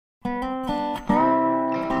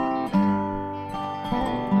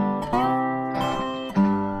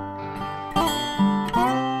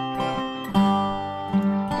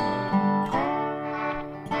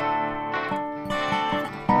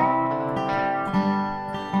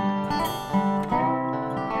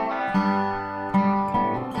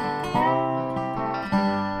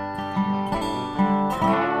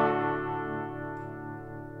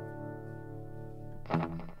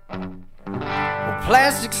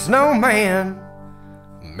plastic snowman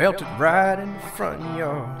melted right in the front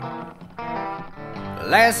yard.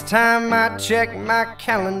 Last time I checked my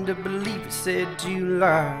calendar, believe it said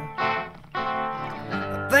July.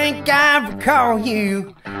 I think I recall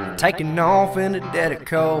you taking off in the dead of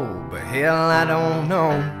cold, but hell, I don't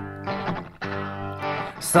know.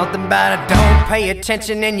 Something about it don't pay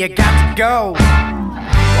attention and you got to go. Well,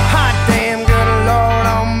 hot damn good Lord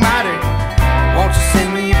Almighty, won't you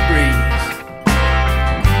send me a breeze?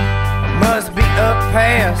 I must be up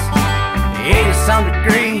past 80-some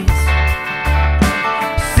degrees,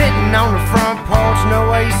 sitting on the front porch,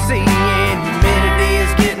 no AC, and humidity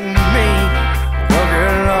is getting to me. Well,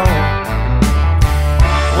 good Lord,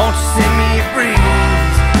 won't you send me a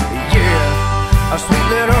breeze? Yeah, a sweet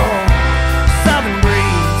little southern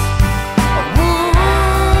breeze. Woo.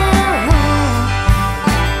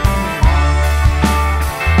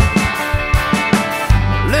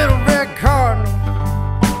 Little red cardinal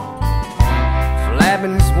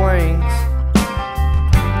flapping his wings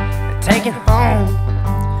and taking home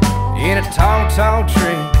in a tall, tall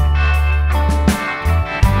tree.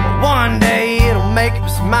 But one day it'll make up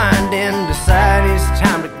its mind and decide it's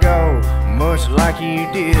time to go, much like you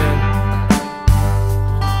did.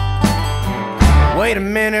 Wait a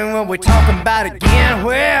minute, what we talking about again?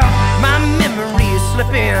 Well, my memory is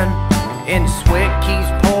slipping and the sweat keeps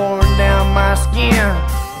pouring down my skin.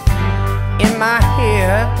 In my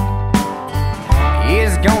head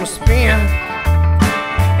is gonna spin,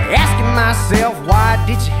 asking myself, why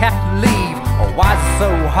did you have to leave? Or why is it so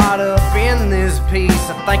hot up in this piece?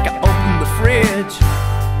 I think I opened the fridge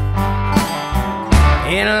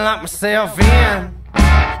and I locked myself in.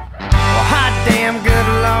 Well, hot damn good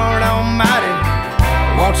Lord Almighty,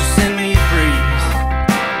 won't you send me a breeze?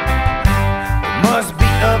 It must be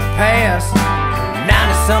up past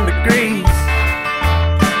 90-some degrees,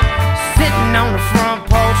 sitting on the front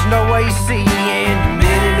porch, no AC, and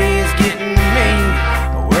humidity is getting to me.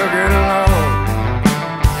 Well, good Lord,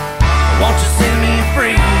 won't you send me a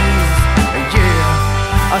breeze?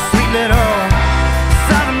 Yeah, a sweet little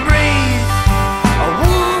southern breeze.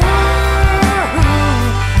 Woo,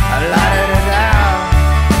 la-da-da-da.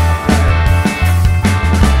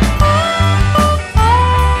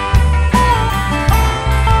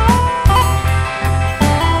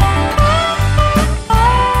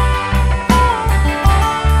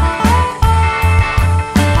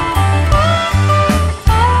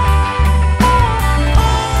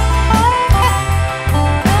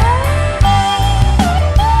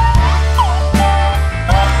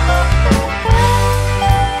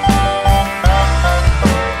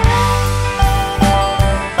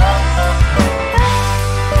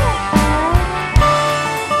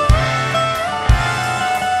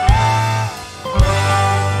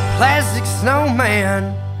 Plastic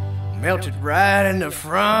snowman melted right in the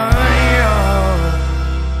front yard.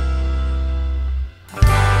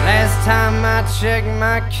 Last time I checked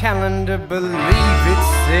my calendar, believe it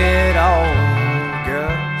said August.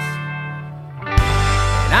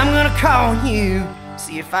 And I'm gonna call you,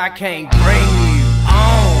 see if I can't bring you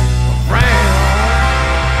on around.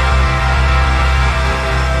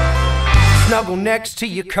 Snuggle next to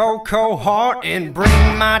your cold, cold heart and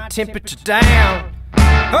bring my temperature down.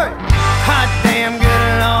 Hey, hot damn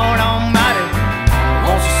good Lord Almighty,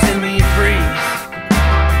 won't you send me a breeze?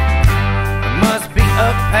 It must be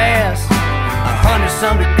up past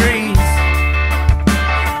 100-some degrees.